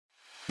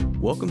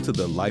Welcome to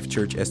the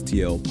LifeChurch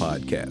STL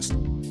podcast.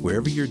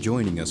 Wherever you're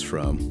joining us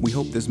from, we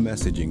hope this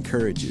message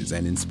encourages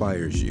and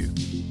inspires you.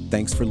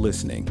 Thanks for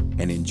listening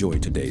and enjoy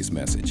today's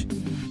message.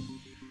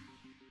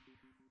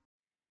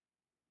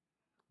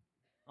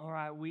 All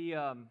right, we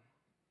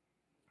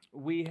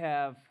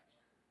have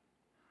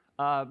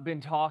been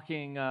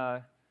talking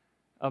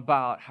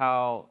about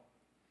how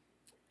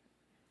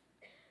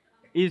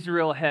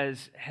Israel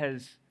has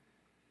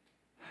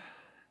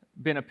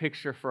been a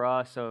picture for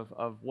us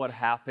of what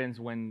happens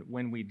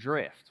when we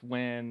drift,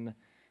 when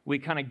we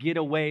kind of get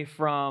away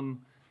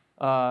from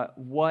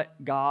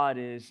what God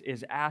is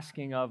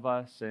asking of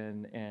us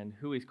and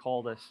who He's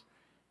called us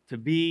to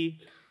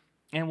be.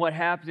 And what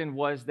happened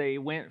was they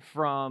went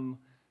from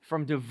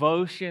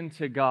devotion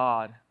to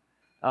God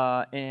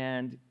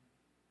and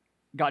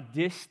got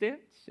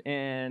distant,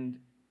 and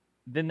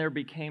then there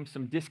became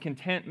some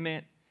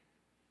discontentment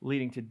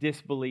leading to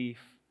disbelief,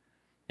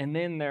 and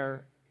then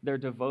their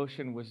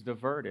devotion was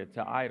diverted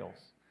to idols.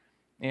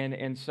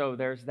 And so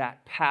there's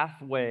that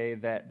pathway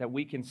that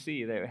we can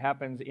see that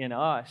happens in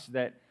us,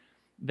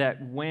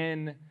 that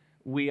when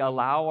we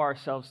allow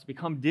ourselves to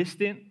become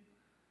distant,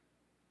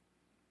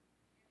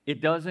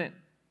 it doesn't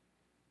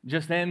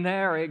just end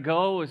there. It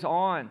goes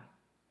on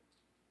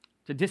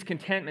to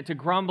discontentment, to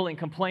grumbling,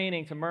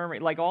 complaining, to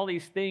murmuring, like all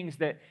these things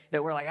that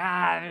we're like,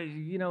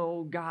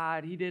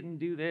 God, He didn't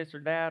do this or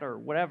that or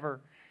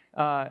whatever,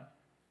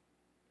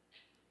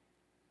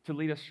 to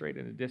lead us straight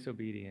into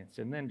disobedience,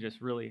 and then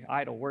just really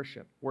idol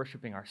worship,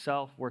 worshiping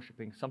ourselves,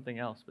 worshiping something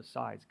else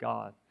besides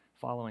God,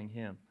 following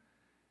Him.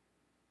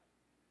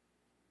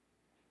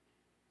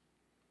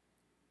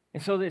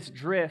 And so this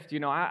drift,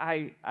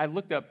 I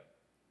looked up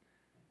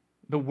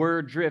the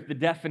word drift, the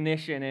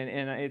definition,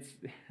 and it's,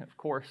 of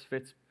course,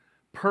 fits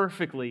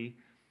perfectly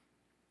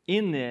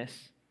in this.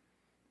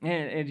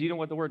 And do you know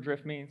what the word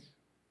drift means?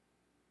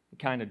 You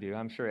kind of do,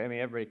 I'm sure.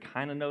 Everybody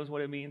kind of knows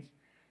what it means.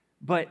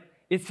 But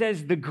it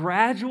says the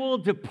gradual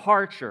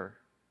departure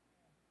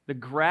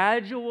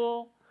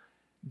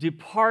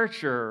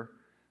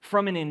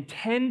from an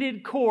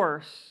intended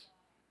course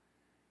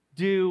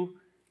due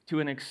to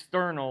an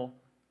external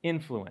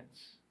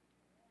influence.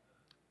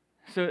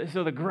 So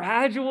the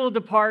gradual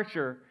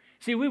departure,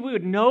 see, we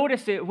would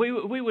notice it. We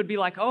would be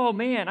like, oh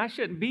man, I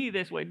shouldn't be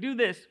this way, do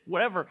this,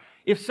 whatever.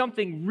 If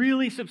something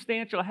really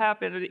substantial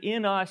happened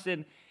in us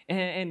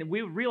and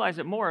we would realize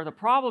it more. The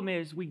problem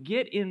is we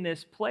get in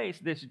this place,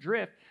 this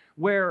drift,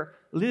 where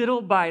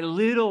little by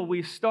little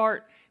we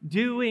start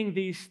doing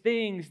these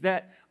things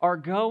that are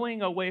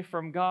going away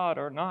from God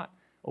or not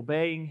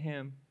obeying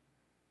Him,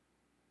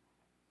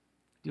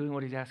 doing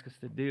what He's asked us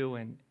to do,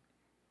 and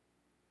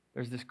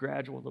there's this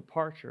gradual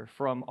departure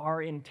from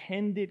our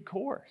intended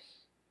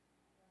course,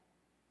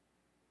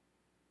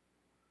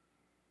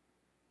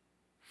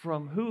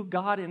 from who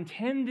God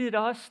intended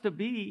us to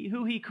be,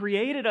 who He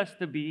created us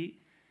to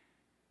be,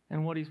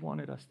 and what He's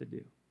wanted us to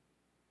do.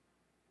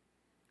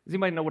 Does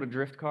anybody know what a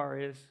drift car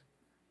is?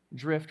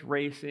 Drift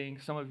racing.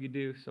 Some of you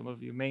do, some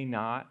of you may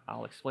not.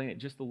 I'll explain it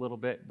just a little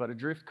bit. But a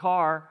drift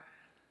car,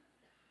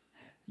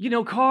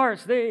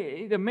 cars,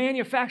 the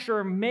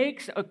manufacturer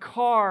makes a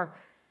car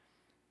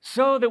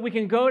so that we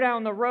can go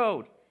down the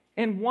road.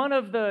 And one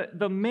of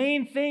the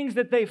main things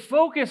that they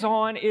focus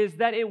on is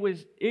that it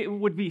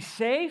would be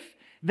safe,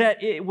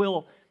 that it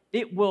will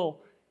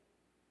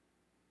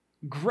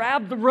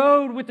grab the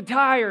road with the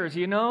tires,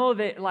 and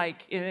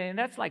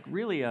that's like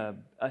really a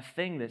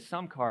thing that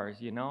some cars,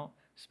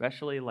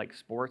 especially like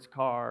sports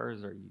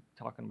cars, or you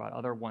talking about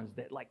other ones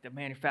that like the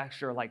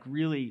manufacturer like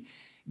really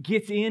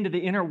gets into the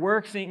inner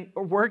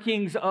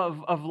workings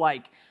of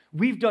like,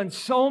 we've done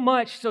so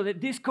much so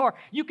that this car,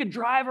 you can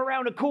drive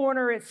around a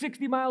corner at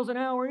 60 miles an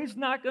hour, it's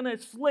not going to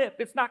slip,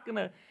 it's not going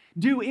to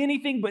do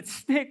anything but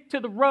stick to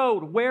the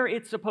road where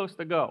it's supposed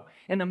to go.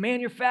 And the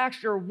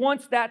manufacturer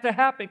wants that to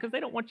happen because they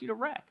don't want you to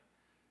wreck.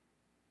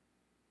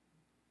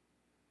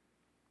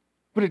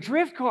 But a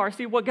drift car,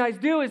 see, what guys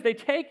do is they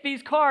take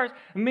these cars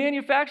the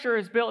manufacturer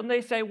has built, and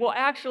they say, well,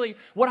 actually,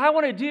 what I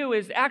want to do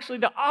is actually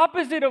the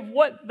opposite of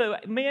what the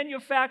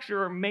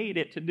manufacturer made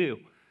it to do.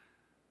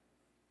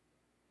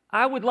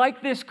 I would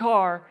like this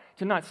car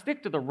to not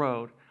stick to the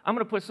road. I'm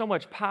going to put so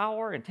much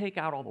power and take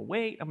out all the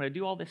weight. I'm going to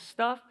do all this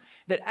stuff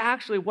that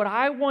actually what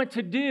I want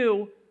to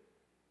do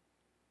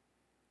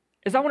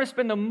is I want to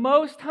spend the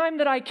most time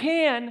that I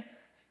can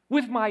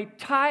with my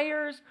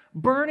tires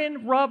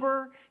burning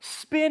rubber,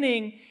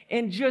 spinning,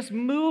 and just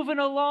moving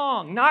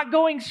along. Not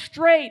going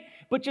straight,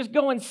 but just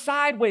going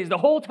sideways the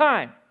whole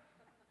time.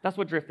 That's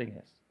what drifting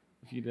is,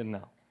 if you didn't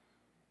know.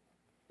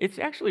 It's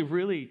actually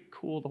really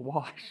cool to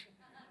watch.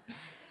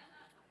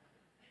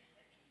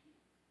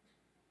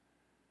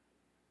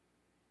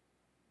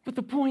 But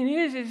the point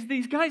is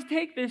these guys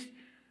take this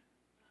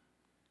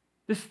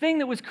thing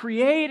that was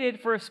created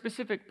for a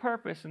specific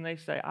purpose, and they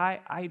say,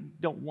 I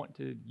don't want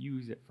to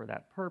use it for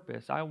that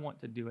purpose. I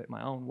want to do it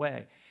my own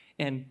way.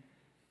 And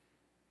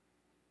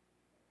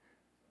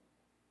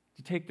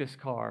to take this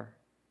car,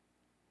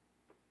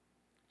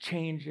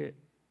 change it,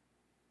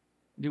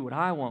 do what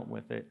I want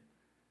with it,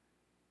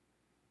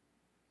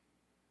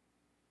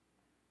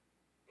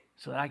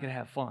 so that I could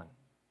have fun.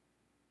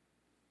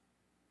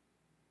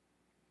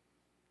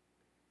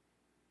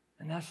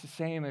 And that's the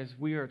same as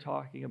we are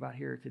talking about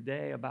here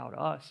today about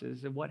us,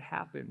 is that what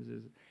happens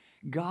is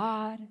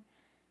God,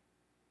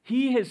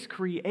 He has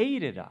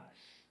created us.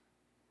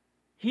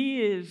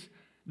 He is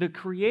the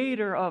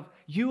creator of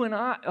you and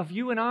I,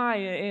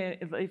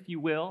 if you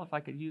will, if I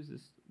could use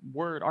this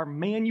word, our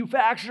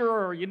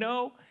manufacturer,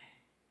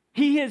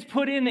 He has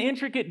put in the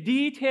intricate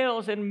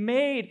details and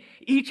made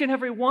each and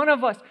every one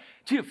of us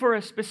for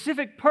a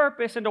specific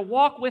purpose and to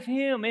walk with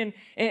Him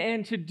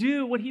and to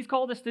do what He's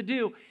called us to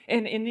do.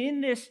 And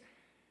in this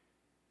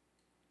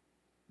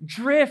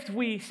drift,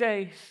 we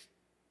say,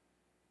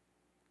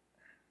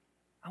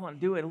 I want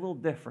to do it a little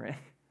different.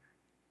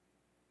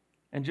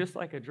 And just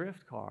like a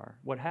drift car,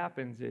 what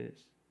happens is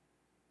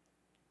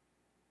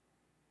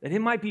that it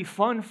might be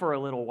fun for a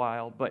little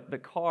while, but the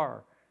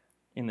car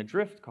in the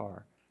drift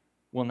car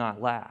will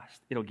not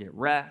last. It'll get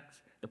wrecked.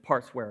 The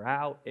parts wear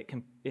out. It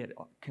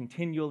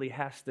continually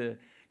has to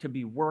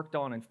be worked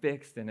on and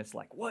fixed. And it's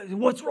like,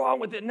 what's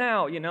wrong with it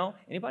now?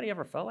 Anybody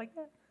ever felt like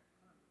that?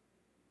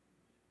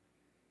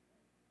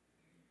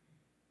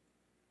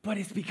 But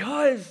it's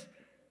because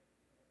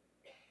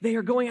they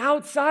are going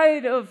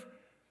outside of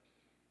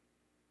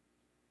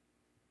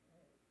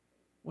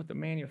what the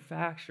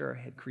manufacturer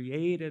had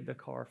created the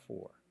car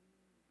for.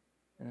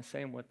 And the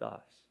same with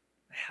us.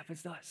 It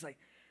happens to us. It's like,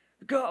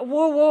 God,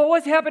 whoa,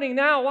 what's happening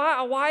now?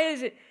 Why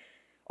is it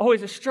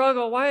always a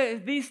struggle? Why are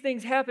these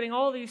things happening,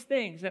 all these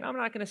things? And I'm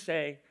not going to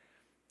say,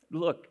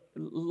 look,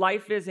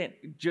 life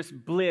isn't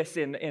just bliss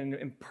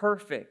and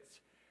perfect.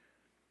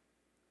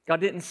 God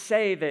didn't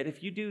say that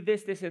if you do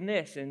this, this, and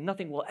this, and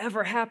nothing will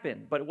ever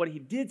happen. But what He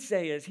did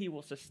say is He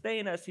will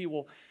sustain us. He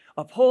will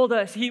uphold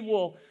us. He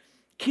will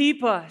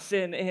keep us.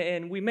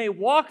 And we may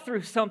walk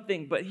through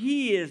something, but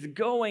He is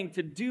going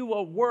to do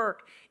a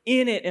work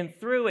in it and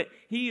through it.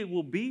 He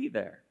will be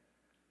there.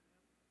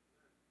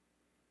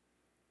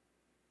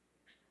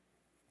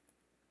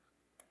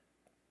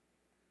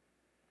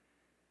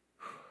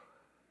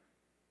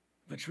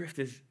 But drift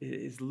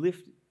is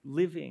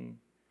living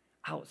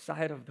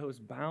outside of those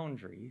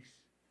boundaries,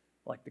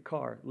 like the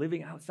car,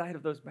 living outside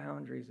of those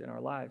boundaries in our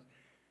lives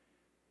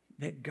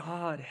that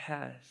God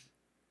has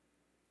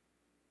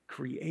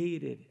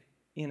created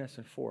in us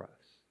and for us.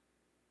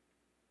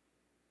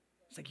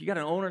 It's like you got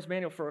an owner's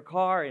manual for a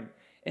car,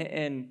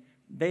 and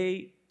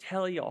they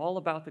tell you all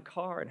about the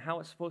car and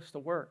how it's supposed to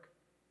work.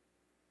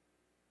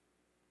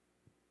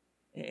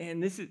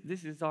 And this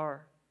is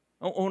our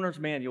owner's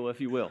manual,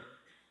 if you will.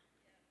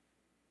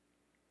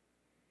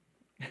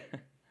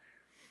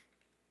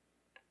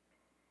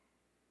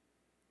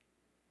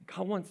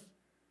 God wants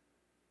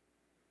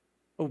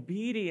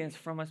obedience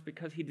from us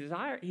because He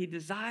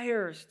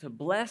desires to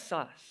bless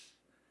us.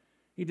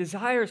 He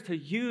desires to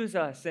use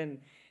us and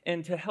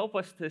to help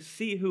us to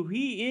see who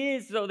He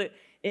is so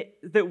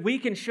that we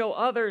can show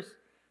others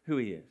who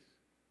He is.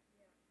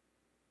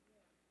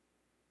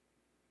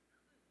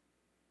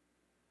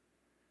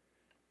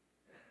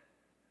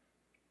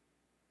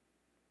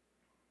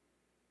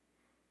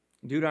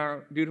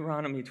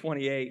 Deuteronomy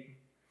 28,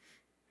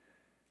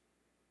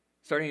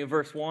 starting in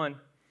verse 1,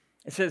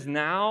 it says,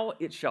 "Now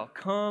it shall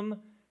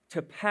come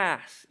to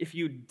pass, if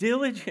you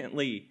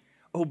diligently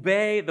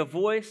obey the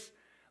voice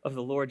of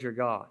the Lord your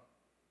God,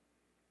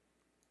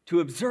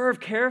 to observe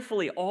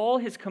carefully all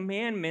His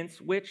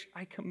commandments, which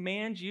I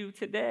command you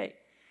today,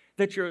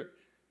 that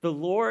the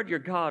Lord your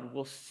God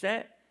will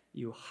set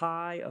you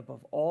high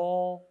above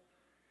all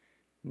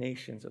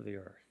nations of the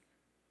earth.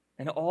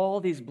 And all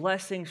these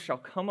blessings shall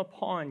come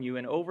upon you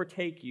and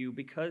overtake you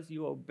because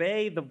you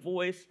obey the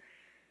voice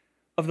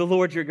of the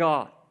Lord your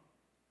God."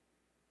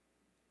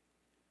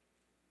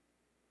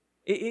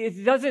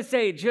 It doesn't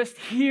say just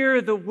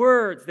hear the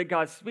words that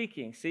God's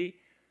speaking, see?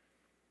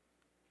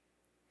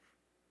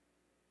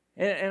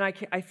 And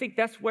I think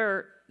that's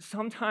where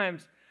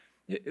sometimes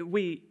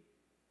we,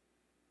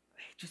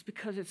 just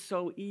because it's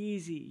so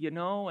easy, and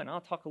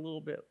I'll talk a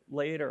little bit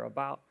later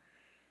about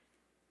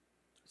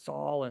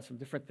Saul and some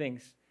different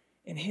things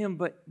in him,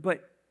 but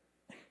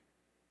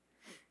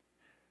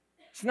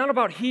it's not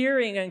about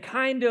hearing and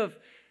kind of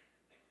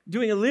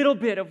doing a little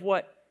bit of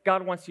what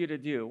God wants you to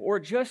do, or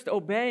just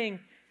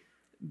obeying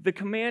the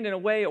command in a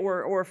way,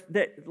 or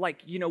that,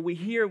 like, we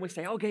hear and we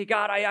say, okay,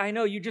 God, I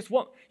know you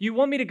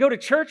want me to go to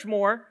church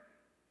more.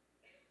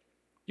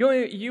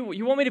 You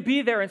want me to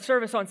be there in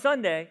service on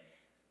Sunday,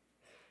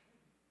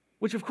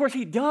 which of course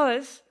He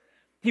does.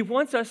 He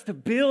wants us to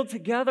build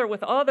together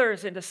with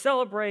others and to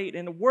celebrate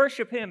and to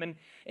worship Him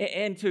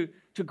and to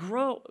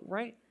grow,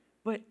 right?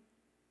 But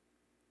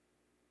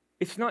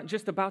it's not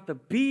just about the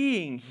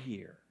being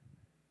here.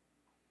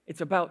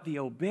 It's about the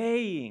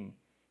obeying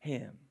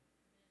Him.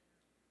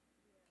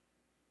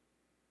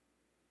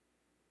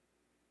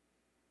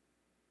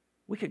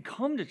 We can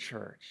come to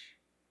church.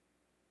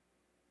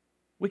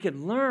 We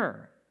can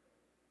learn.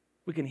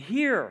 We can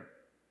hear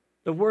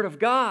the Word of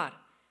God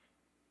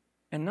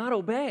and not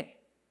obey.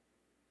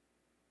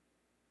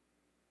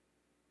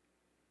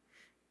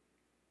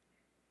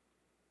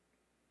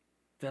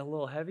 that a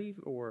little heavy,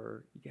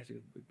 or you guys are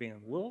being a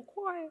little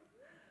quiet?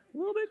 A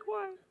little bit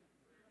quiet?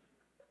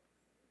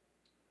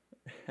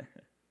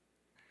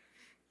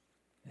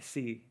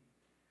 See,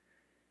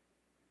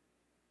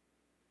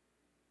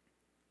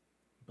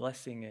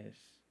 blessing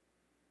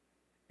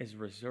is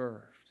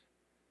reserved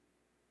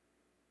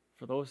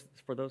for those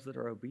that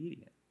are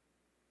obedient.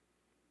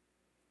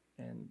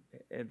 And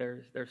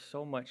there's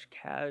so much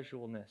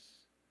casualness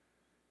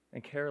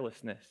and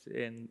carelessness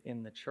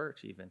in the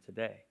church even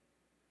today.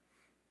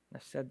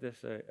 I've said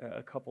this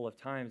a couple of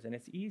times, and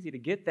it's easy to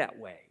get that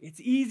way. It's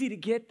easy to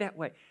get that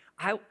way.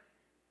 Let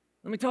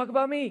me talk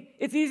about me.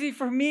 It's easy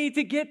for me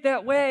to get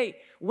that way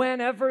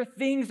whenever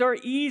things are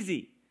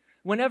easy,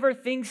 whenever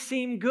things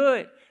seem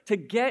good, to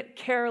get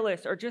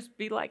careless or just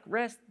be like,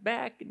 rest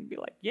back and be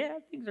like, yeah,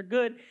 things are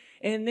good.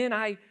 And then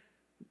I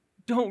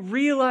don't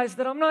realize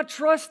that I'm not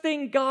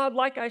trusting God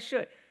like I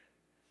should.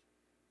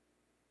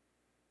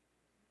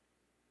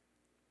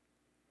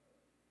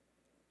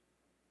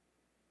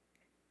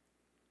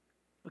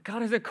 But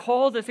God hasn't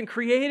called us and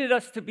created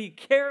us to be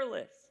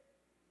careless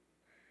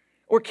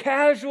or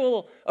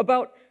casual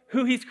about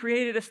who He's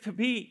created us to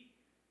be.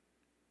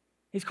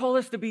 He's called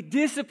us to be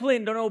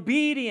disciplined and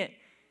obedient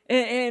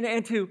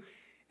and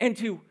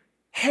to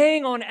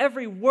hang on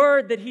every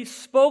word that He's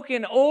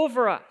spoken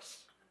over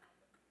us.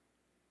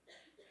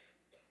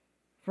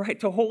 Right?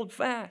 To hold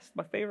fast,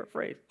 my favorite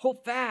phrase.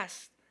 Hold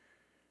fast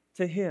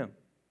to Him.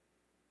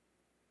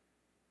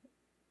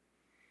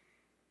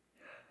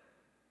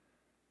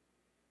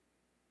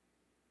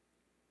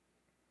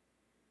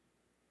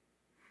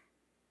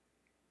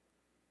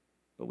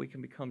 But we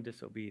can become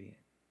disobedient.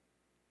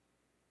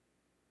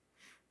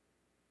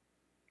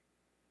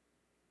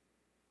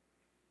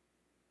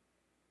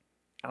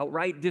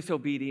 Outright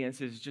disobedience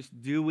is just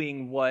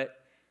doing what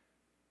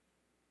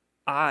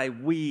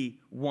we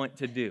want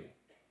to do.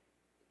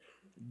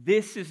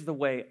 This is the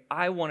way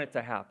I want it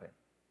to happen.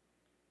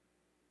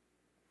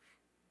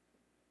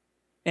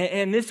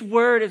 And this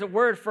word is a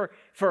word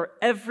for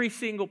every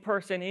single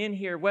person in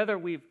here, whether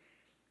we've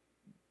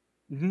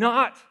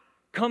not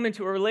come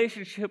into a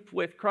relationship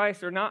with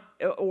Christ or not,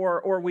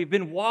 or we've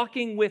been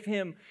walking with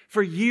Him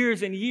for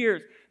years and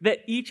years, that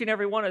each and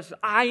every one of us,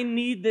 I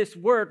need this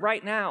word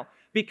right now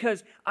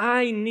because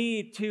I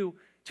need to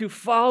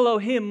follow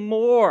Him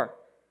more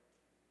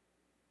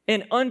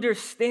and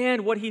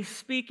understand what He's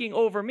speaking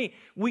over me.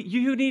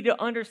 You need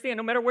to understand,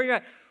 no matter where you're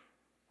at,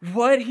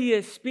 what He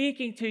is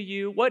speaking to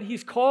you, what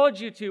He's called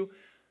you to,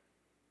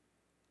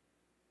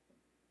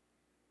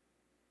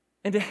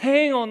 and to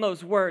hang on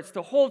those words,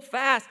 to hold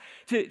fast,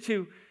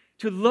 to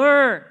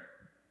learn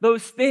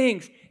those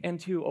things, and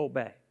to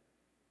obey.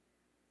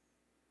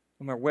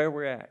 No matter where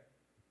we're at.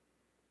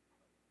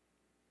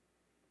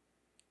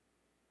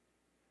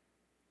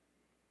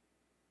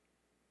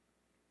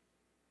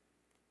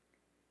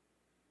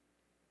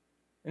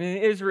 And in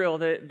Israel,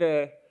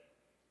 the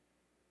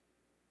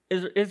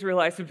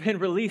Israelites have been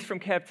released from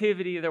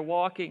captivity. They're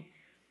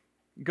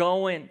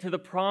going to the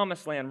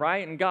promised land,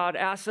 right? And God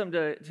asks them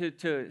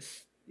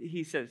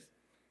He says,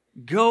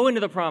 go into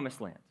the promised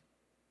land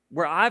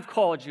where I've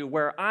called you,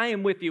 where I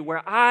am with you,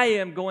 where I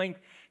am going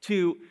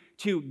to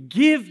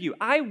give you.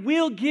 I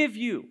will give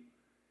you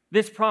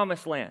this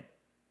promised land.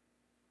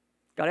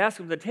 God asks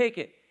them to take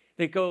it.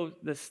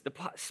 The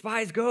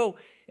spies go,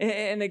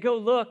 and they go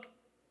look.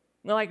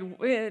 And they're like,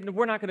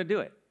 we're not going to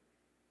do it.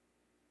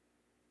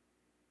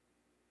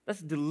 That's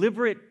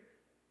deliberate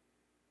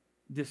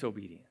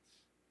disobedience.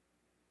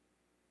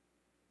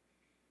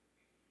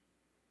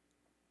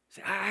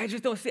 See, I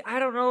just don't see, I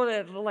don't know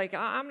that, like,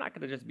 I'm not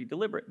going to just be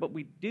deliberate, but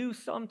we do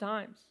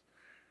sometimes.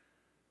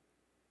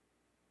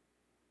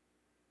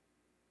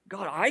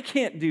 God, I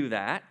can't do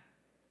that.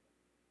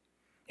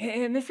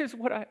 And this is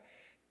what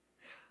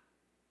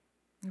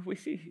we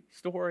see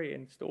story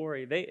and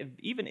story.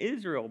 Even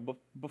Israel,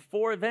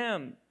 before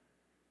them,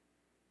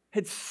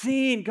 had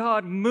seen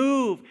God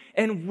move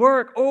and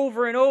work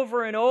over and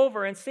over and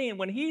over, and seen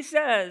when He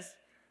says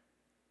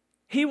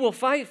He will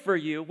fight for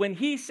you, when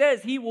He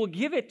says He will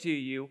give it to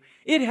you,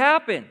 it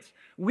happens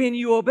when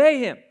you obey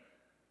Him.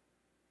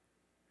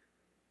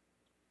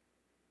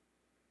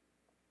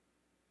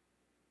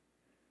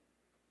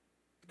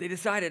 They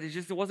decided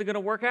it wasn't going to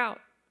work out.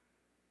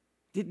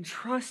 Didn't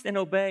trust and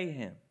obey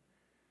Him.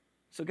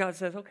 So God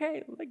says,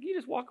 okay, you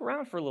just walk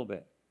around for a little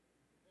bit.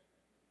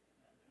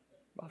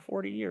 About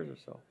 40 years or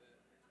so.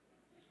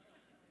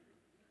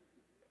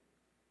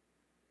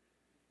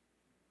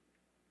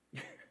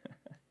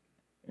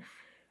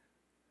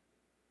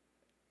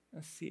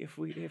 Let's see if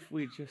we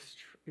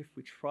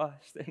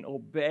trust and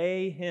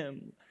obey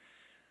Him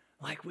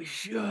like we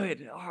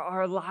should,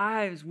 our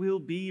lives will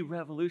be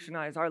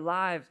revolutionized. Our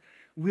lives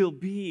will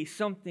be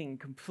something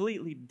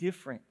completely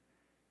different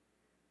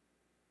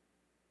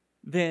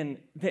than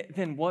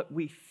what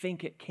we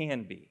think it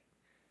can be.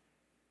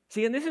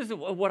 See, and this is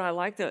what I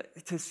like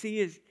to see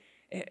is,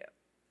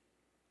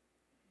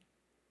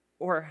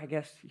 or I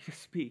guess you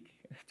speak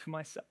to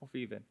myself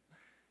even.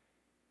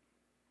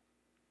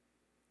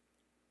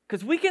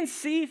 Because we can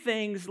see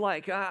things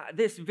like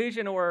this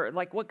vision or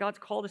like what God's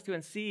called us to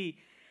and see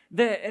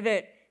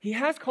that he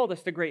has called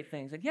us to great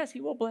things. And yes,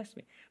 he will bless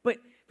me. But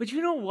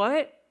you know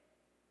what?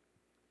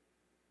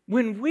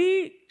 When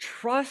we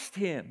trust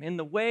him in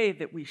the way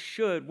that we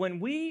should,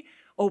 when we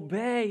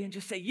obey and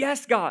just say,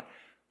 yes, God,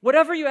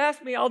 whatever you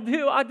ask me, I'll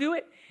do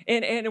it,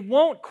 and it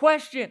won't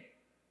question.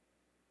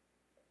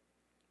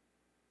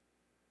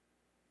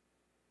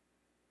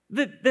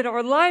 That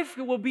our life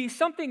will be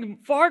something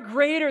far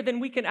greater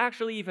than we can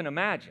actually even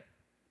imagine.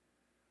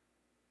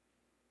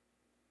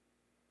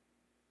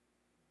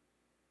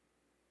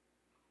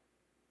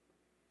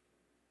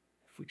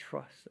 If we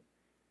trust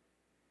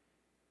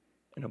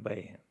and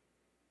obey him.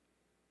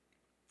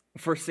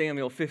 1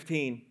 Samuel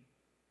 15.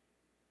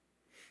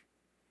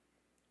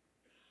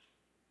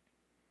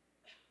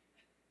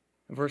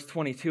 In verse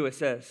 22 it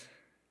says,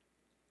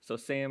 so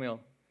Samuel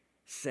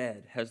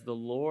said, has the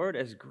Lord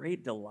as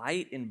great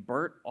delight in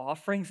burnt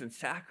offerings and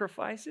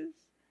sacrifices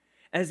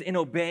as in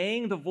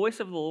obeying the voice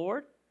of the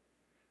Lord?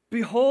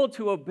 Behold,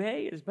 to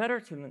obey is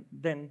better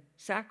than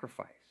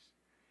sacrifice,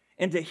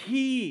 and to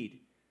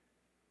heed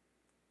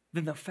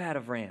than the fat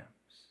of rams.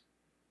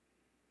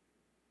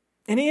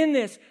 And in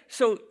this,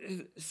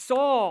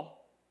 so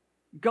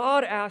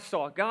God asked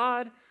Saul,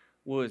 God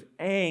was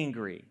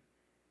angry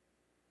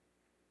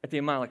at the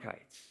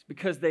Amalekites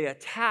because they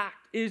attacked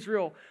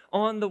Israel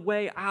on the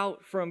way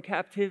out from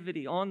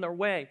captivity, on their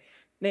way.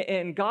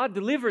 And God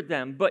delivered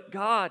them, but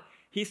God,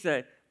 he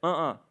said,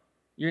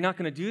 you're not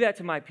going to do that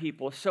to my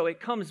people. So it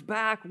comes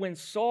back when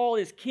Saul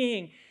is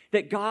king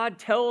that God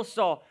tells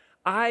Saul,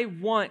 I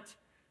want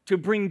to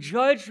bring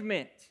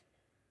judgment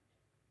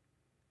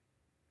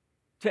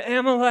to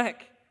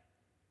Amalek,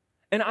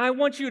 and I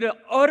want you to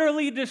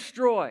utterly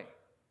destroy,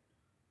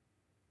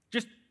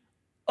 just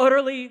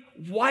utterly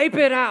wipe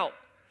it out.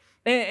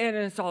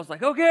 And Saul's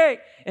like, okay.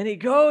 And he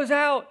goes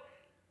out.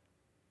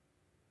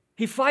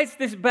 He fights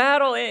this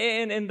battle,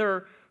 and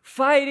they're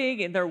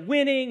fighting, and they're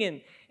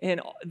winning,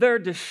 and they're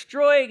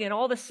destroying. And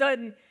all of a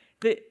sudden,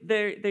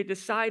 they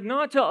decide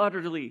not to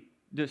utterly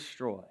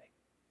destroy.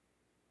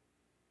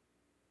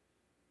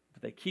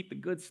 But they keep the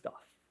good stuff.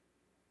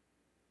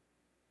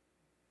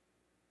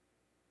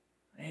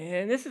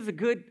 And this is a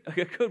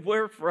good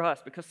word for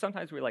us, because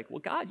sometimes we're like,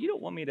 well, God, you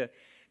don't want me to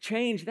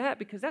change that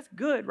because that's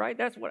good, right?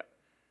 That's what...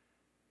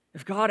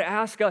 If God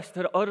asks us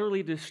to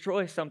utterly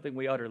destroy something,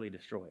 we utterly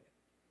destroy it.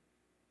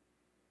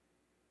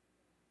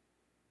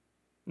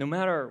 No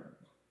matter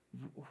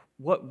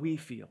what we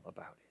feel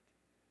about it.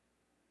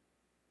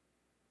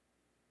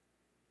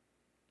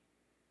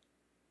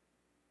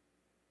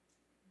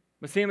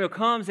 But Samuel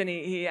comes and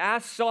he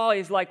asks Saul,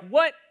 he's like,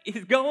 what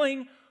is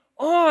going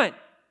on?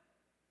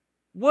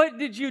 What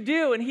did you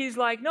do? And he's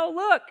like, no,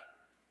 look.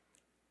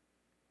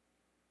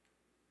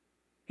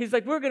 He's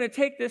like, we're going to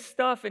take this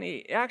stuff, and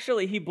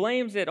he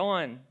blames it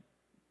on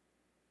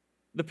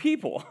the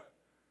people.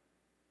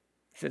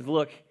 He says,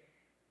 look,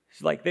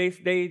 it's like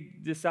they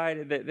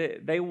decided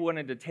that they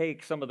wanted to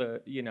take some of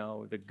the,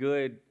 the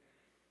good,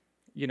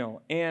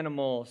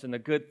 animals and the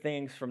good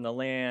things from the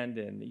land,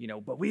 and,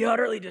 but we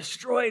utterly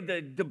destroyed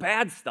the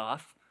bad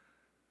stuff.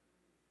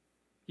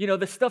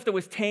 The stuff that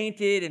was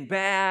tainted and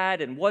bad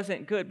and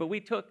wasn't good, but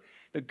we took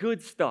the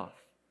good stuff.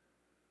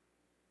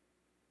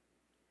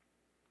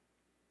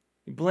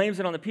 He blames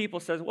it on the people,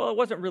 says, well, it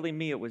wasn't really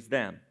me, it was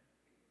them.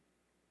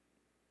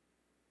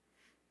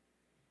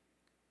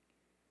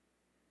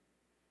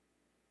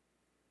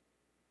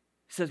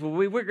 He says, well,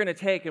 we're going to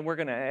take and we're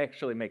going to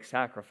actually make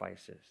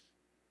sacrifices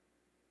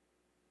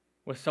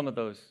with some of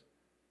those,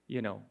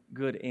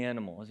 good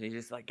animals. And he's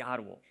just like,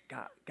 God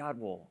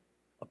will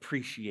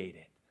appreciate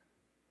it.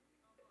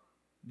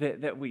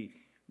 That we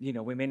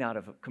may not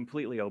have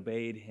completely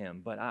obeyed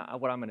him, but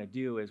what I'm going to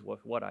do is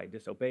with what I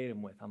disobeyed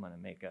him with, I'm going to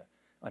make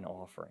an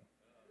offering.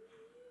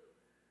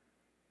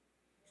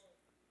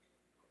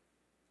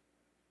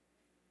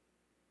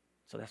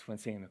 So that's when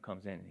Samuel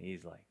comes in and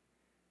he's like,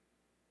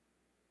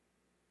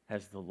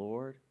 has the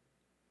Lord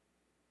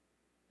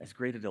as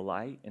great a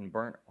delight in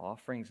burnt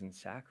offerings and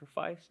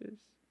sacrifices?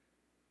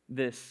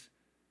 This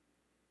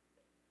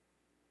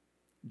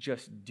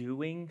just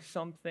doing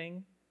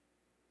something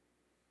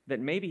that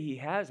maybe he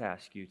has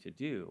asked you to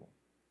do.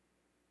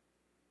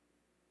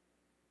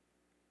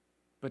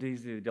 But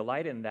is the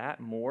delight in that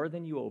more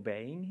than you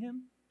obeying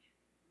him?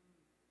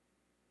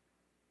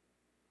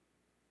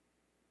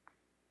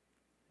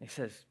 He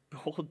says,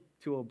 behold,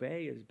 to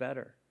obey is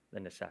better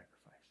than to sacrifice.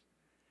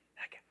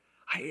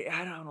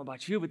 I don't know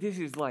about you, but this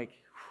is like,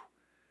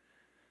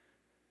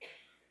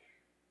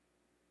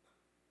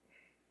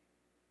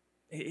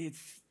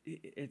 it's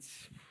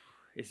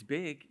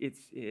big.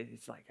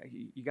 It's like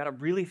you got to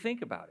really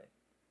think about it.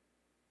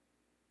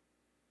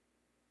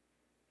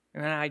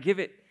 And I give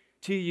it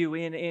to you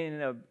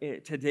in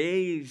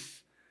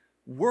today's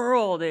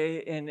world,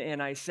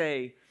 and I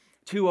say,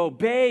 to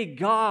obey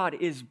God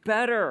is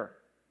better.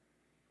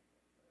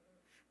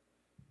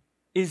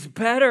 Is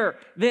better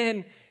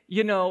than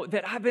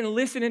that I've been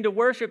listening to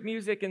worship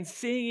music and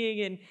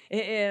singing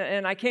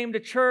and I came to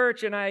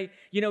church and I,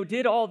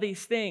 did all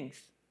these things.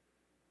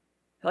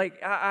 Like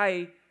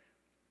I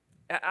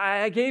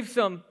gave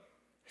some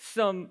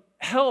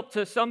help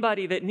to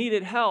somebody that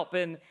needed help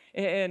and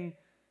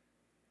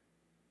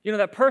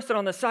that person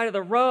on the side of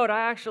the road,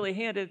 I actually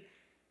headed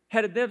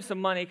them some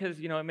money because,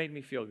 it made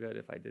me feel good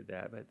if I did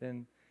that. But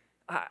then,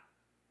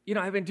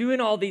 I've been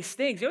doing all these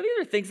things. These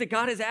are things that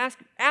God has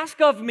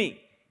asked of me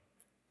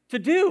to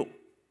do.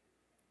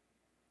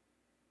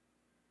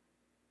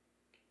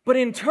 But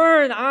in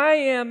turn, I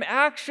am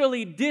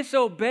actually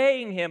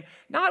disobeying him,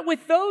 not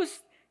with those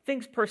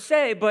things per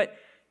se, but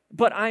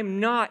I'm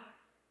not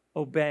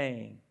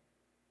obeying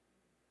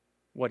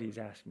what he's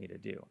asked me to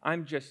do.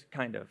 I'm just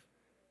kind of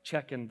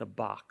checking the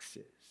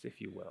boxes,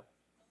 if you will.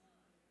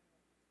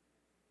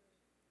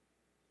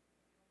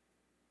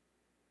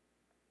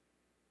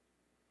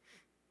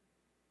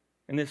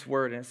 And this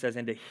word, and it says,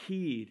 and to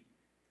heed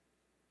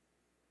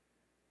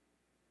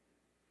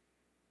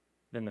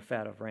than the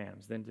fat of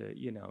rams, than to,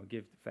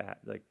 give the fat,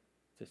 like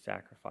to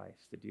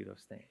sacrifice, to do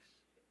those things.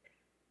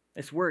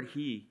 This word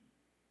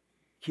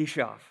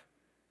hishaf,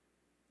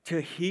 to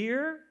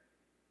hear,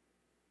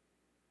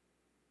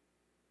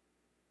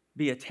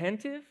 be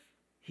attentive,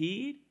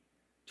 heed,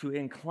 to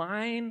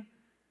incline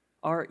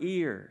our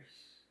ears,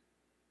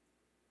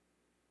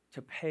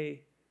 to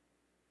pay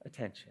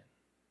attention.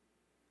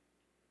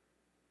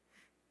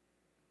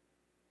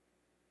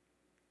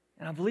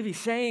 And I believe he's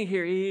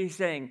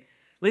saying,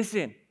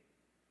 listen,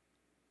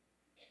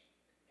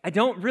 I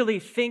don't really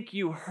think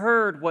you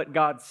heard what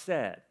God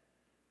said.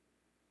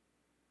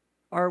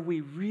 Are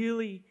we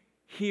really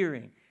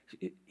hearing?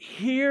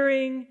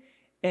 Hearing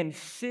and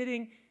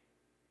sitting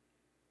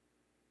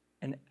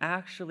and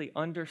actually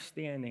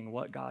understanding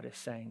what God is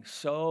saying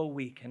so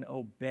we can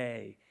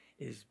obey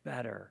is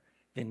better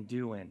than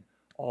doing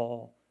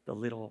all the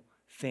little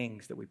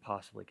things that we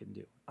possibly can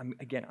do.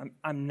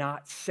 I'm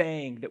not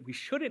saying that we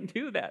shouldn't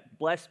do that.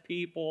 Bless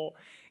people,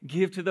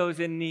 give to those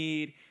in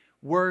need,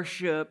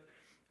 worship.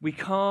 We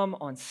come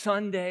on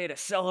Sunday to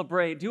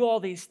celebrate, do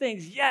all these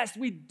things. Yes,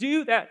 we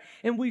do that,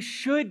 and we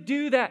should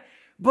do that.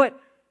 But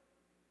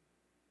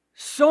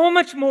so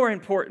much more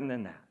important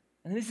than that,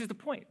 and this is the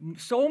point,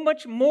 so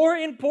much more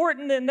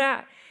important than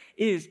that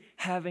is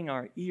having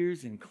our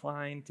ears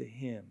inclined to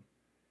him,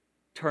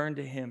 turn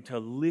to him, to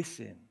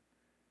listen,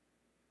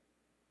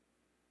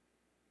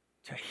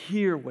 to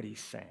hear what he's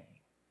saying,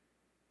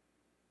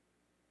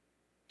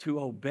 to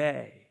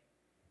obey,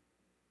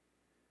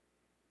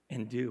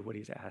 and do what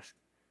he's asked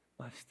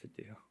us to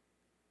do.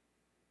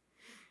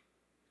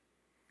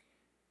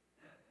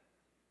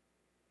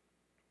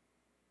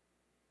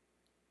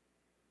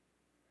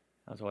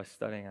 As I was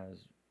studying, I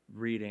was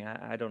reading.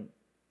 I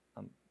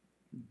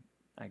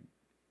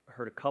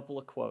heard a couple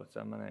of quotes.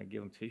 I'm going to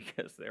give them to you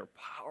because they're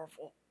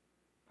powerful.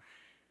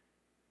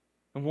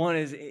 And one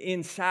is,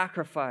 in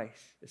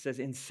sacrifice. It says,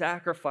 in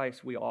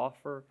sacrifice we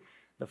offer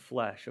the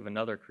flesh of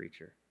another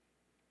creature.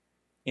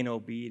 In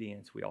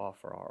obedience we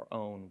offer our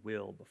own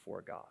will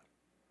before God.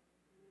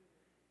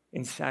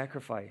 In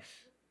sacrifice,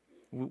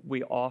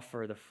 we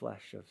offer the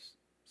flesh of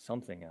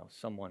something else,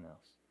 someone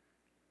else.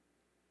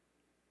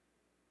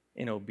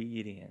 In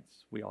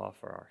obedience, we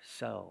offer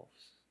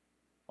ourselves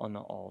on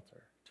the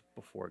altar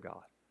before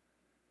God.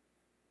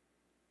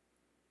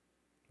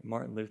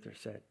 Martin Luther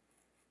said,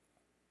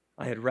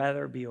 I had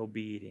rather be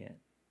obedient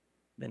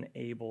than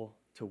able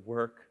to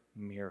work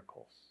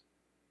miracles.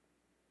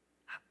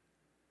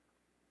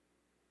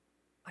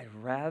 I'd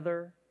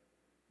rather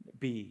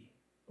be,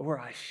 or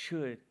I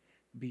should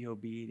be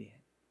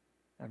obedient.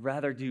 I'd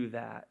rather do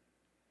that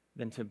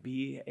than to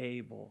be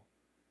able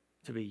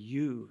to be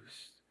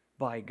used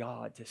by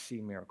God to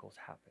see miracles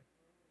happen.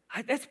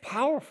 That's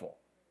powerful.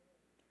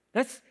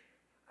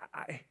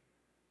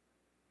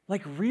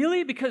 Like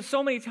really? Because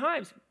so many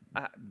times,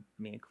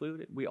 me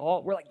included,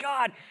 we're like,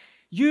 God,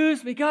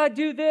 use me. God,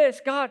 do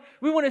this. God,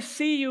 we want to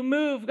see you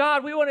move.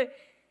 God, we want to.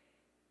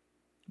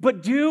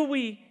 But do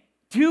we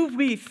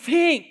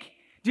think?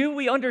 Do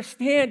we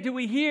understand? Do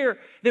we hear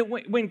that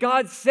when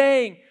God's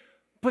saying,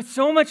 but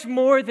so much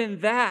more than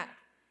that?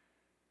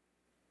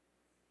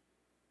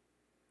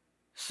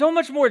 So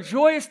much more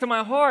joyous to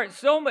my heart.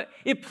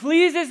 It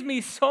pleases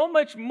me so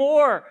much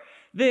more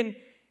than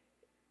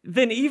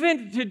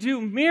even to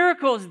do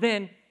miracles,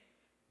 than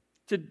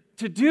to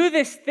do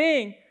this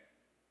thing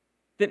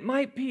that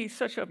might be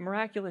such a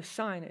miraculous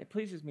sign. It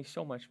pleases me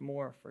so much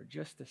more for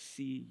just to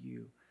see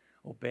you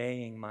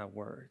obeying my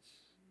words.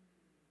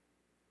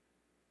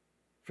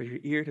 For your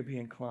ear to be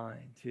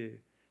inclined to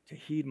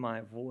heed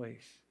my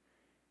voice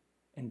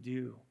and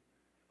do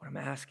what I'm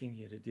asking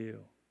you to do.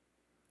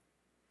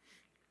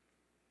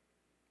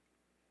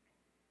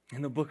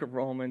 In the book of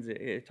Romans,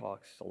 it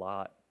talks a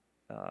lot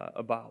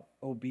about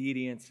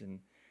obedience. And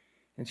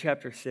in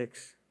chapter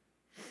 6,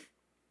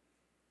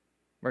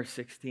 verse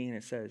 16,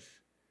 it says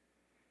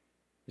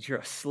that you're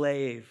a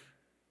slave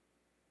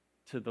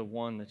to the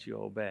one that you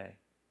obey.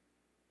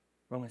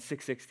 Romans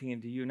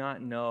 6:16, do you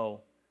not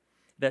know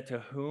that to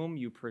whom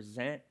you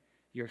present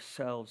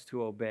yourselves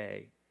to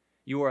obey.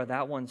 You are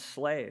that one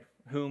slave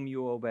whom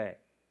you obey,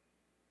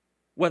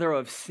 whether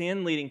of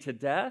sin leading to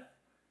death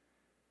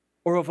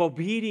or of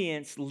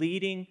obedience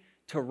leading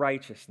to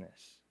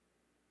righteousness.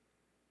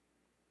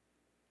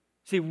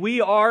 See,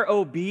 we are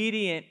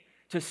obedient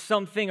to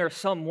something or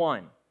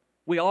someone.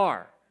 We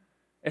are.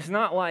 It's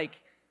not like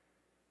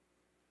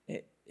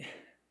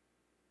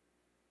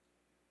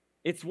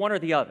it's one or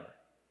the other.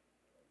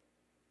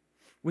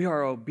 We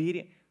are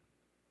obedient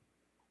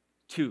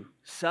to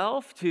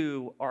self,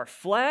 to our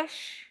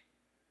flesh,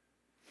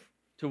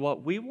 to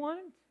what we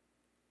want,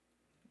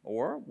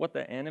 or what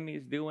the enemy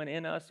is doing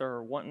in us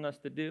or wanting us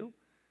to do.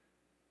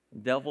 The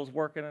devil's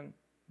working,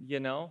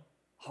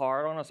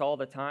 hard on us all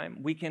the time.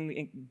 We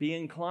can be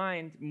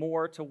inclined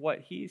more to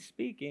what he's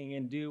speaking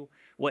and do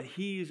what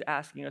he's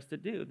asking us to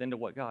do than to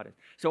what God is.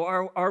 So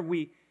are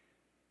we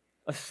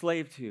a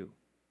slave to?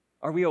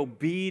 Are we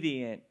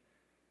obedient?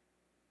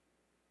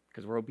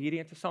 Because we're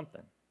obedient to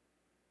something.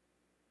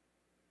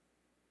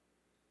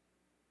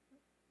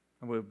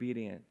 Are we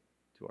obedient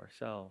to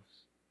ourselves?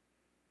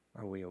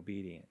 Are we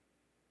obedient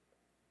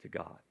to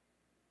God?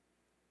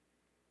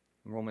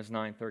 Romans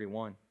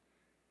 9:31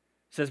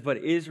 says, but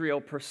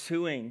Israel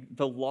pursuing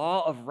the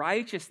law of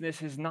righteousness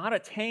has not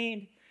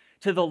attained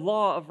to the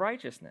law of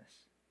righteousness.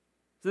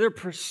 So they're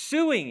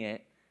pursuing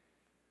it,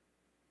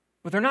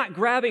 but they're not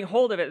grabbing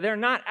hold of it. They're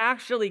not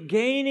actually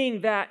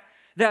gaining that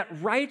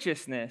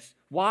righteousness.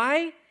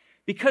 Why?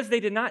 Because they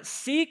did not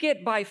seek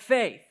it by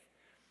faith,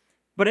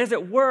 but as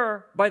it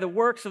were, by the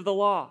works of the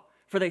law.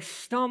 For they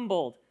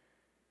stumbled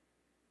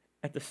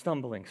at the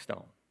stumbling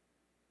stone.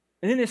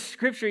 And in this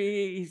scripture,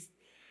 he's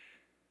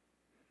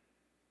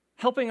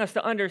helping us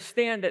to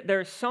understand that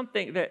there's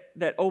something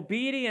that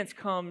obedience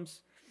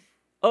comes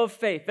of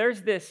faith.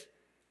 There's this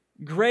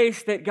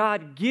grace that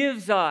God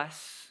gives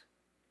us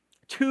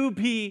to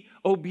be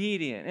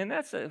obedient. And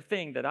that's a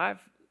thing that I've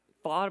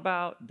thought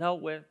about,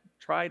 dealt with,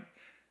 tried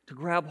to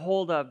grab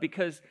hold of,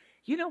 because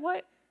you know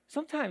what?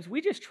 Sometimes we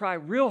just try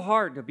real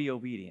hard to be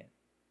obedient.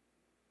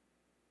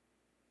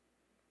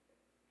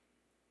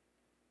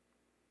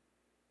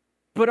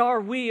 But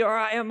are we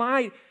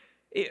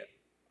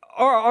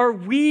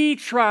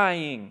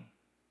trying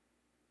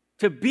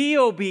to be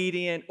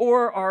obedient,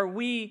 or are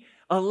we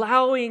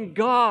allowing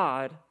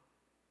God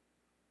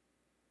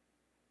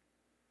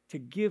to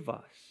give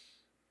us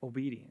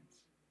obedience,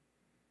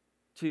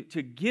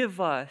 to give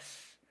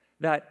us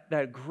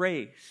that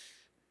grace,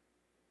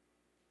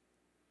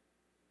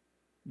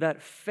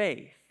 that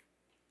faith?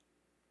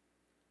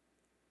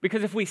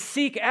 Because if we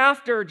seek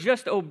after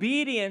just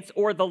obedience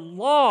or the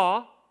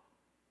law,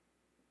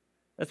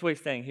 that's what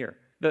he's saying here,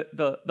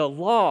 the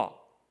law.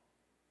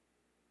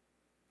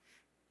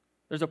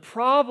 There's a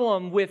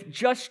problem with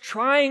just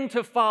trying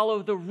to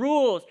follow the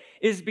rules,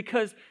 is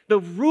because the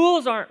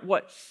rules aren't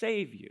what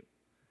save you.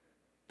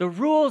 The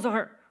rules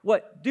aren't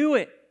what do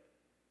it.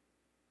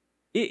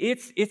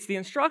 It's the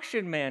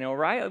instruction manual,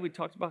 right? We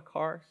talked about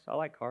cars. I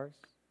like cars,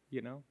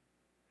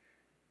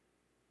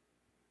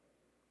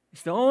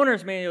 It's the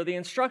owner's manual, the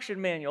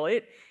instruction manual.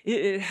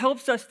 It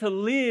helps us to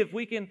live.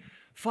 We can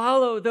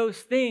follow those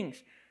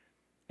things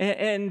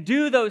and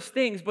do those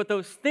things, but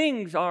those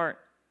things aren't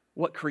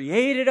what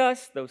created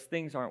us. Those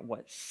things aren't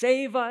what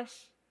save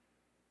us.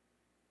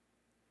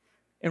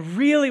 And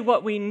really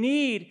what we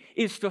need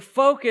is to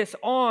focus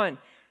on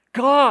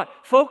God,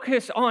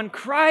 focus on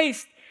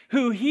Christ,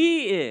 who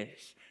He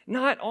is,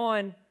 not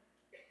on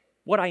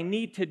what I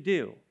need to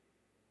do.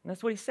 And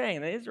that's what he's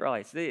saying. The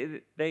Israelites,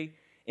 they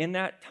in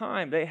that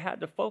time, they had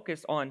to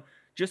focus on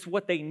just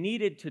what they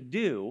needed to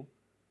do.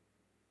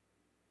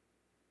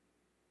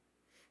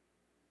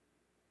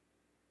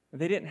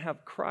 They didn't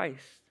have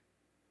Christ.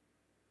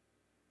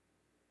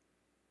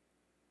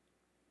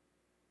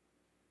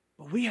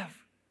 But we have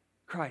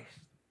Christ.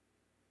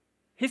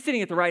 He's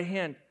sitting at the right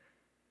hand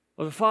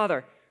of the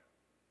Father.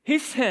 He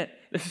sent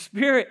the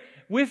Spirit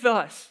with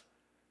us.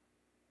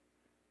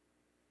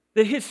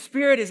 That His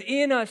Spirit is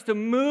in us to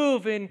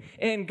move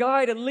and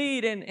guide and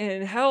lead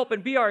and help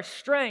and be our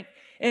strength.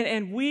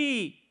 And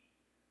we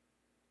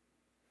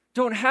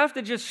don't have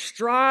to just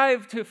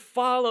strive to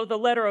follow the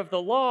letter of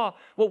the law.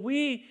 What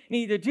we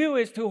need to do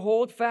is to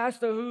hold fast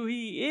to who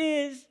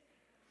He is,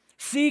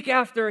 seek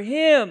after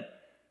Him,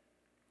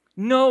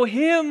 know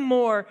Him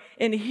more,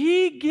 and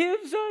He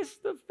gives us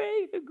the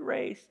faith and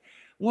grace,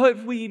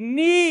 what we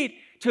need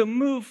to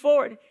move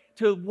forward,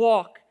 to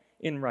walk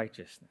in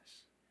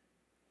righteousness.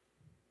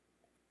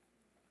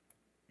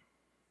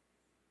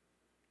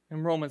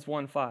 In Romans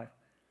 1:5.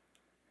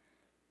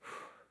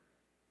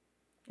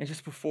 And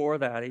just before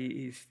that,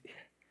 he's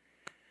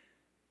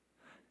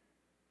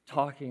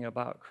talking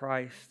about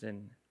Christ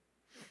and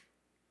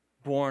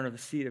born of the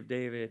seed of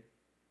David,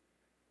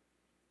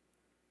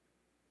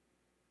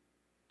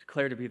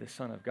 declared to be the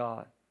Son of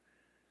God.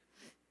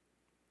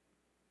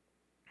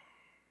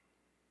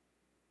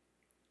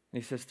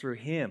 And he says, through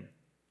Him,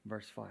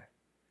 verse 5,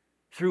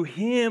 through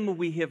Him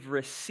we have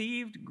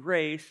received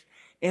grace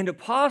and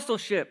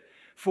apostleship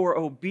for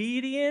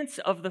obedience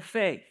of the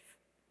faith,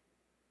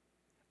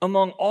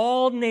 among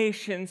all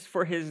nations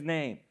for his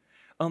name,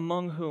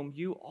 among whom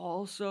you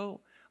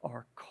also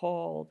are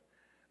called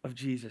of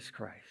Jesus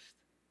Christ.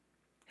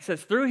 He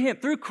says through him,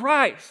 through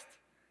Christ,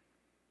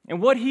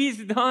 and what he's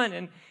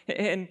done,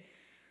 and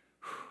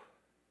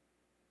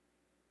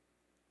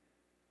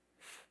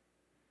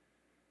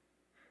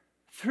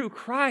through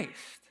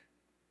Christ,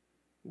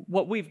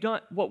 what we've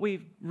done, what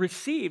we've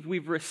received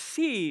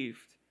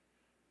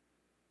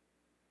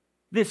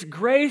this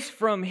grace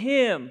from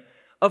him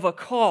of a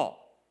call,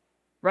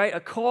 right? A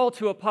call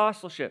to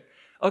apostleship,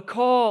 a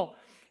call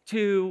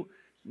to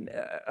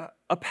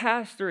a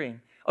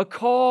pastoring, a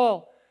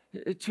call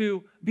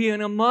to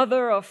being a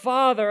mother, a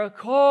father, a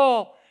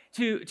call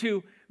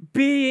to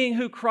being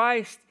who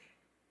Christ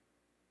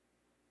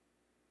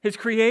has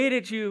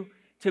created you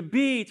to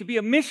be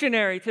a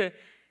missionary, to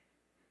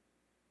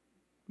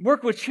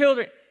work with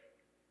children.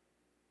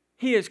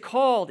 He has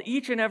called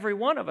each and every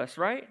one of us,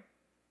 right?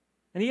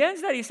 And he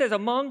ends that, he says,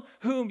 among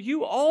whom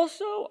you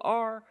also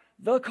are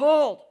the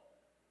called.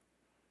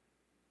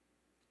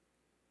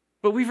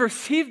 But we've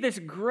received this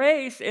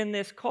grace and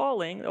this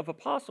calling of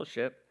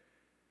apostleship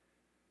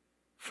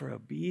for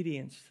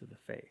obedience to the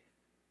faith.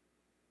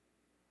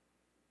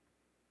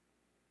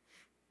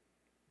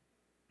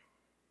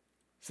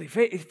 See,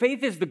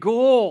 faith is the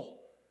goal.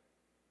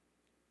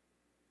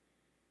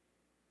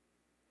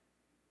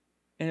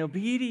 And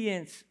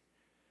obedience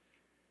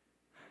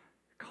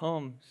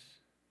comes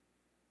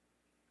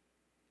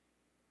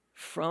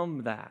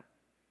from that,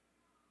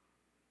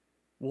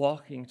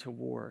 walking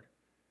toward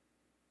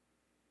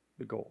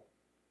the goal.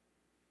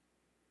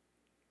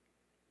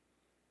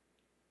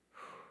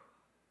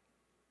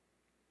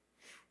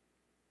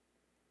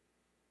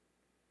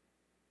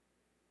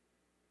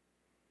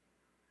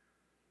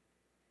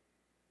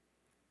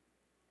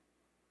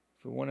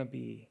 If we want to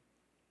be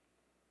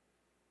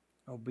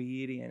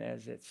obedient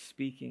as it's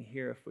speaking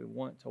here, if we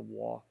want to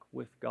walk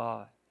with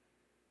God,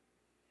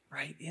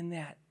 right, in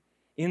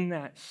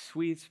that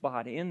sweet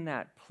spot, in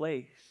that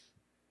place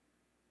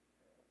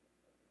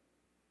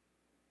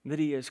that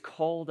he has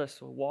called us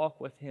to walk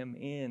with him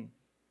in,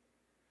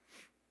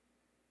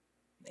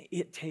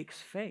 it takes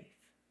faith.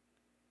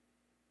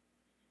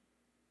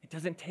 It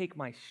doesn't take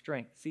my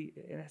strength. See,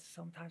 that's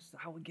sometimes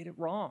how we get it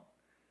wrong,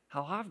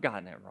 how I've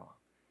gotten it wrong.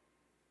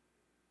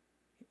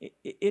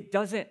 It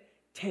doesn't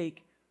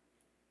take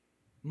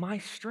my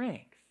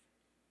strength.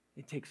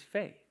 It takes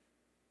faith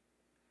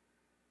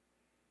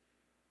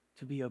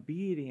to be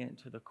obedient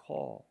to the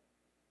call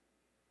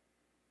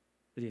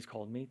that he has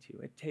called me to.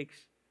 It takes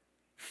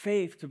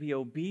faith to be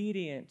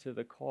obedient to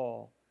the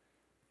call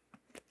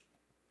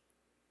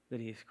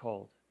that he has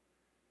called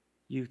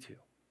you to.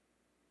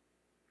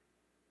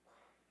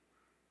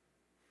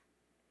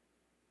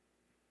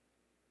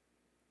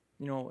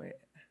 You know,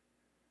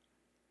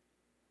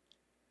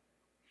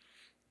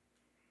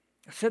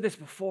 I've said this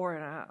before,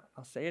 and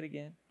I'll say it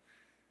again.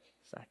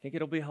 So I think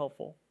it'll be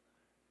helpful.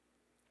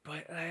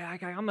 But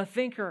I'm a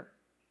thinker,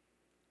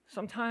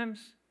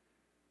 sometimes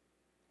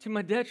to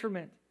my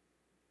detriment.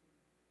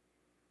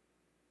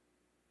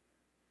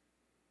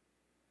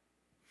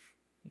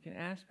 You can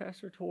ask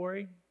Pastor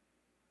Tori.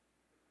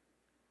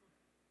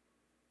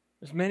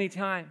 There's many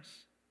times,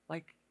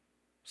 like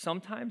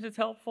sometimes it's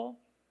helpful.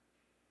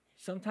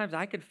 Sometimes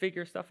I could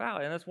figure stuff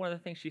out. And that's one of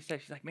the things she said.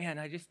 She's like, man,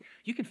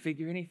 you can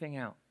figure anything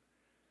out.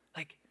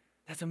 Like,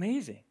 that's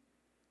amazing.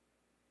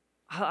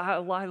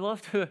 I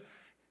love to,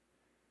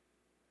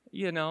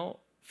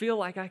 feel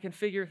like I can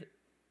figure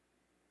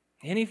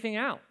anything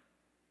out.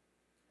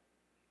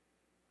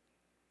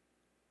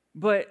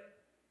 But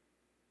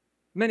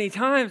many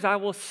times I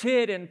will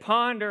sit and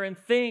ponder and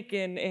think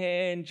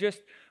and just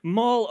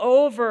mull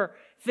over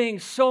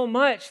things so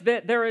much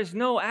that there is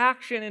no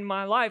action in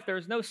my life. There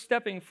is no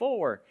stepping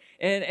forward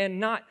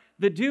and not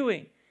the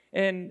doing.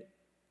 And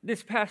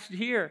this past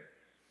year,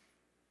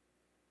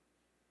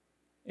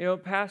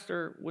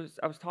 Pastor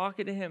I was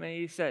talking to him and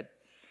he said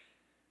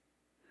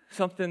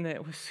something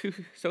that was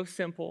so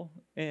simple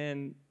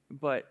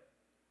but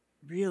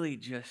really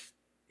just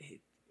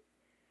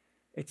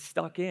it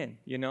stuck in,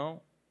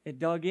 it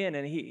dug in,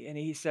 and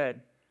he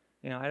said,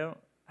 I don't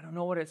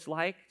know what it's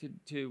like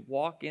to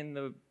walk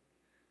in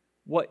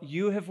what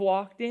you have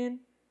walked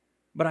in,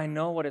 but I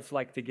know what it's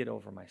like to get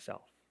over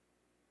myself.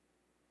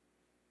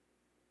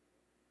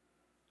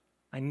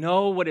 I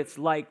know what it's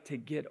like to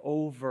get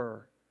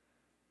over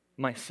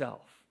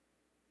myself.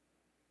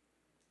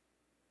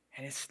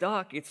 And it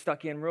stuck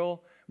in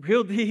real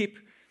deep.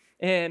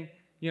 And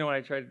you know what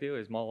I try to do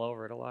is mull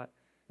over it a lot.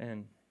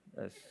 And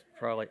that's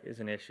probably is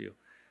an issue.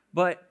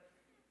 But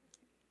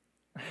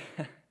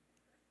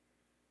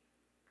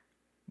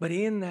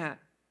in that,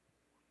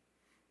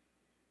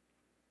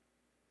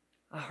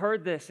 I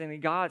heard this,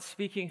 and God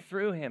speaking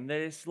through him, that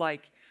it's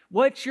like,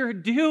 what you're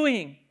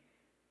doing,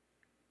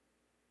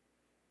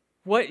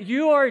 what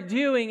you are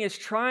doing is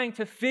trying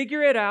to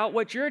figure it out.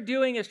 What you're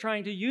doing is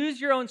trying to use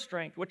your own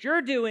strength. What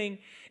you're doing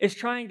is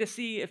trying to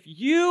see if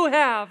you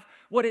have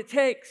what it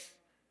takes.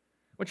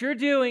 What you're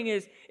doing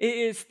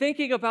is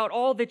thinking about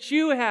all that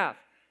you have.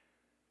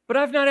 But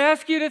I've not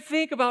asked you to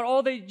think about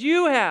all that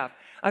you have.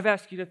 I've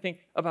asked you to think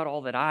about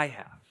all that I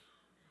have.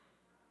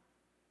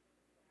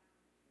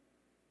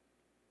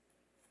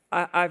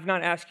 I've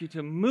not asked you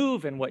to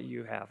move in what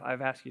you have.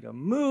 I've asked you to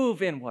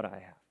move in what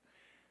I have.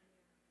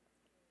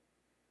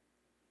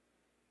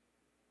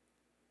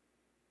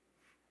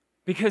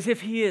 Because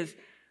if he has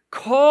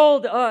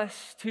called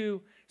us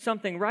to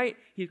something, right?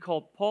 He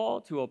called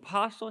Paul to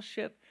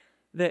apostleship,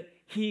 that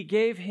he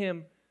gave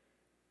him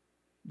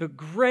the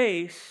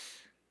grace.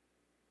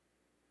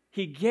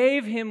 He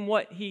gave him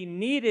what he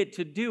needed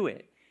to do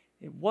it.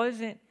 It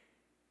wasn't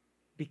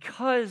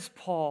because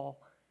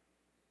Paul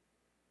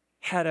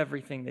had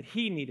everything that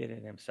he needed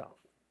in himself.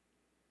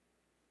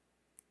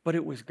 But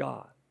it was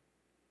God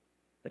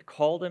that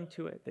called him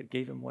to it, that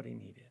gave him what he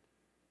needed.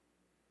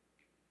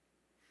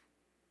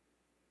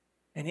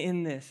 And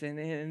in this,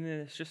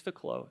 just to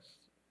close,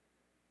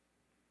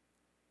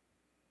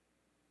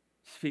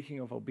 speaking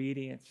of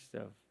obedience,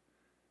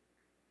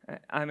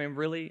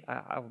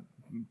 I'll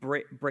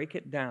break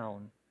it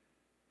down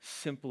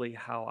simply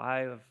how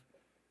I've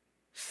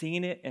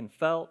seen it and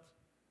felt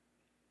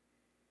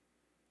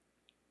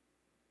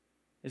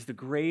is the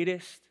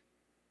greatest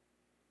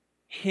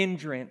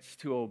hindrance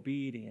to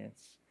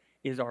obedience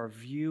is our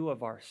view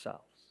of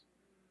ourselves.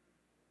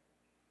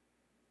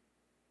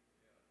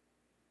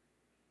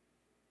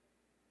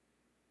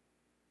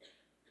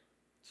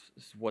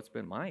 This is what's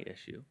been my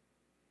issue.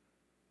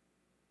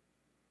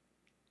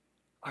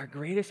 Our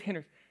greatest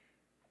hindrance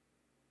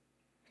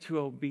to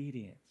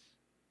obedience.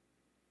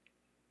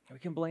 We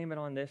can blame it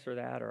on this or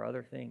that or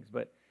other things,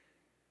 but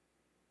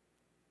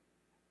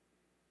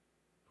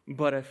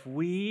if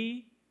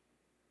we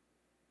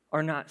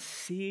are not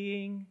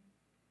seeing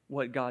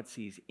what God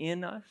sees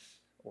in us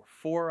or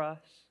for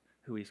us,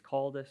 who he's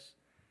called us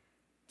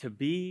to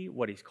be,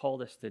 what he's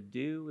called us to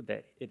do,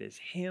 that it is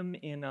him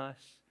in us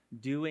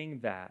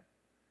doing that,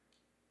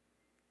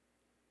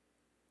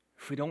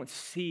 if we don't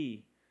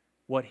see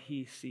what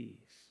he sees,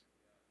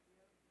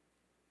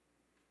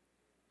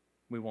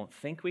 we won't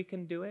think we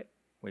can do it.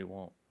 We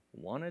won't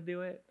want to do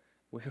it.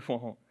 We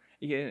won't,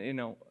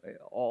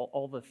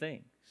 all the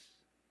things.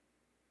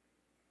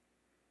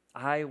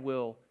 I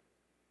will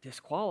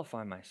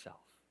disqualify myself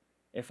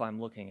if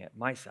I'm looking at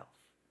myself.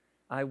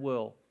 I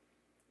will,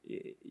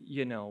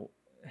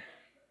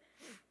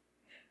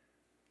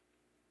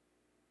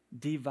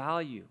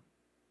 devalue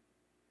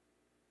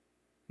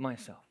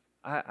myself.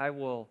 I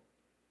will,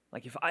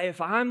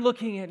 if I'm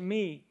looking at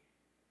me,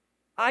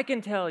 I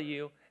can tell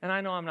you, and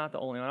I know I'm not the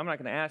only one. I'm not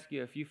going to ask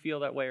you if you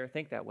feel that way or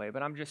think that way,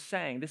 but I'm just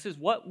saying this is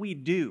what we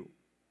do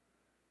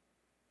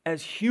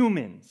as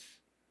humans.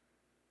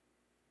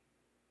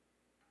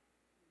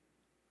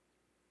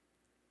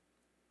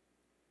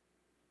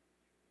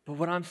 But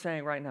what I'm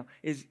saying right now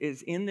is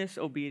in this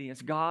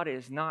obedience, God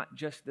is not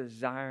just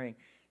desiring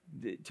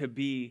to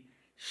be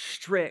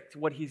strict.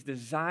 What he's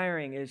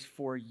desiring is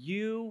for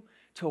you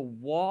to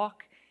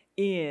walk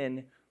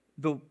in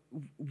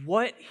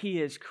what he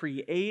has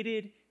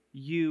created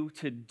you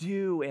to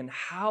do and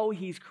how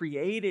he's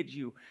created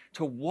you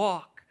to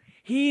walk.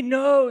 He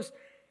knows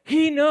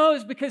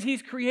because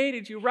he's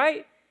created you,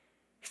 right?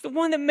 He's the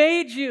one that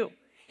made you.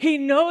 He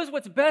knows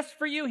what's best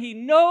for you. He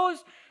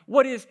knows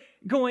what is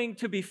going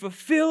to be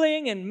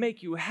fulfilling and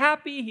make you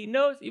happy. He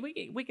knows.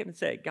 We can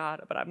say,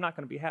 God, but I'm not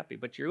going to be happy.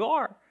 But you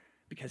are,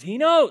 because he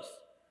knows.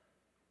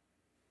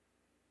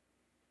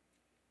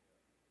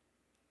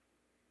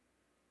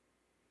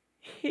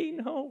 He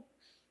knows.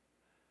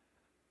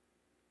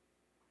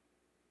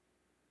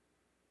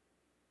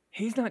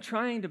 He's not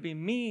trying to be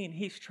mean.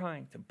 He's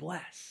trying to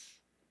bless.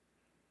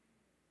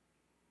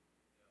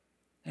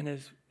 And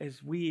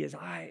as we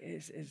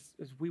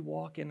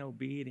walk in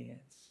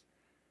obedience,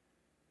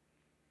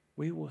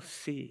 we will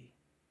see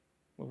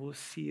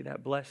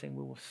that blessing.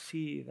 We will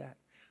see that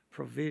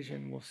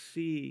provision. We'll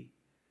see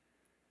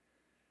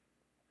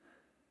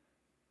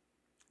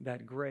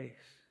that grace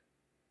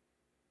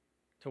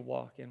to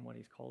walk in what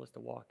he's called us to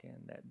walk in,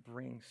 that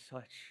brings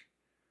such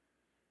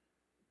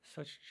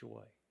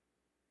joy.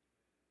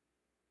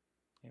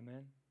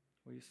 Amen?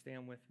 Will you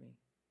stand with me?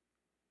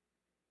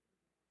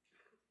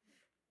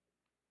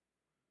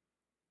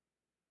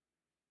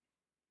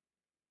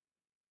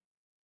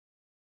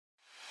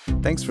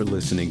 Thanks for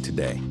listening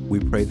today. We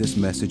pray this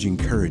message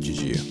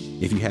encourages you.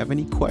 If you have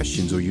any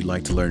questions or you'd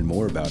like to learn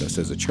more about us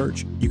as a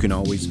church, you can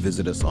always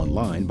visit us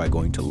online by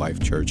going to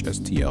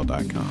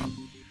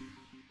lifechurchstl.com.